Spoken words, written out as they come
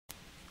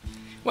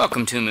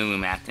Welcome to Moo Moo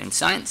Math and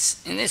Science.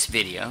 In this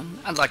video,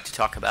 I'd like to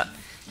talk about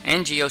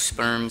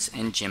angiosperms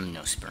and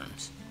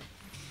gymnosperms.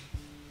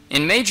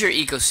 In major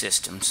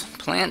ecosystems,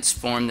 plants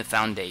form the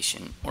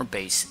foundation or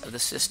base of the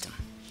system.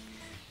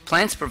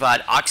 Plants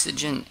provide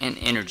oxygen and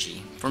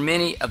energy for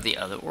many of the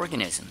other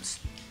organisms.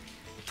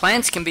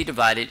 Plants can be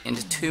divided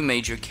into two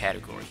major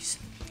categories,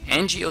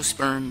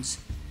 angiosperms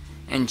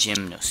and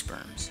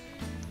gymnosperms.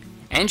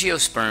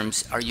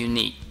 Angiosperms are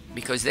unique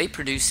because they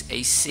produce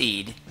a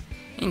seed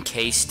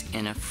encased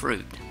in a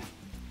fruit.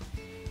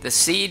 The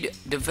seed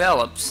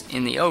develops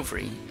in the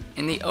ovary,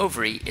 and the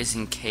ovary is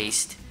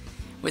encased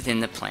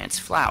within the plant's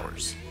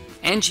flowers.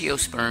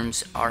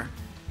 Angiosperms are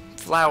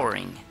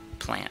flowering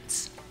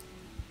plants.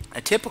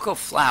 A typical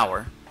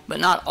flower, but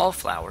not all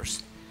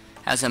flowers,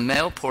 has a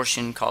male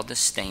portion called the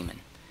stamen.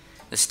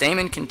 The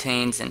stamen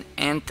contains an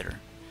anther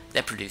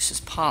that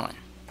produces pollen.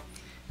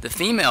 The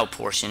female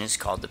portion is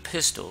called the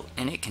pistil,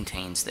 and it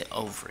contains the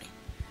ovary.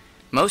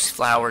 Most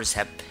flowers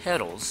have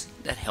petals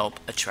that help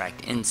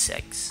attract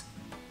insects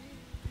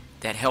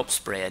that help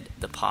spread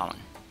the pollen.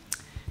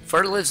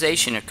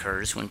 Fertilization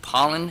occurs when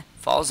pollen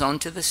falls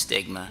onto the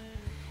stigma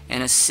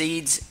and a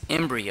seed's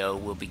embryo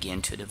will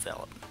begin to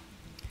develop.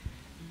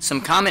 Some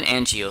common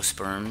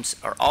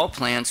angiosperms are all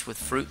plants with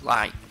fruit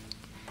like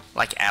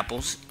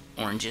apples,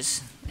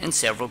 oranges, and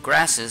several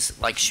grasses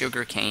like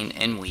sugarcane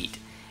and wheat,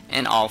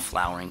 and all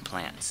flowering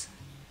plants.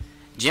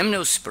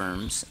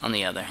 Gymnosperms, on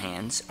the other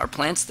hand, are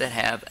plants that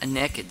have a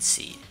naked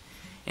seed.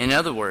 In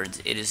other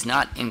words, it is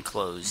not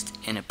enclosed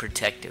in a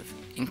protective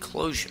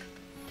enclosure.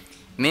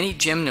 Many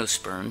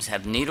gymnosperms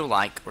have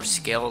needle-like or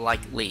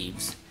scale-like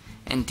leaves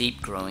and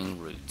deep-growing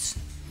roots.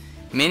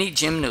 Many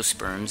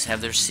gymnosperms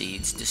have their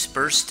seeds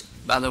dispersed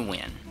by the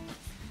wind.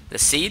 The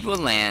seed will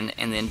land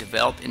and then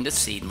develop into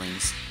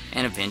seedlings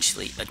and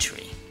eventually a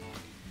tree.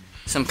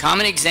 Some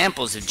common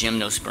examples of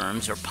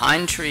gymnosperms are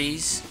pine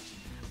trees,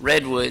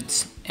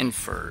 redwoods, and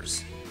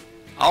firs.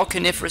 All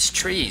coniferous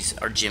trees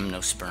are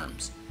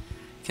gymnosperms.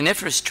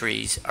 Coniferous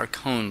trees are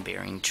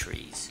cone-bearing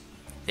trees.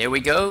 There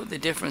we go, the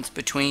difference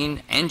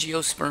between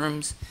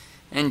angiosperms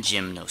and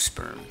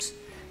gymnosperms.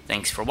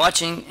 Thanks for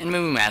watching, and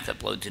Moo Moo Math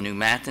uploads a new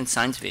math and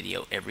science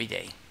video every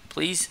day.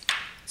 Please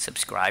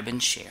subscribe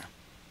and share.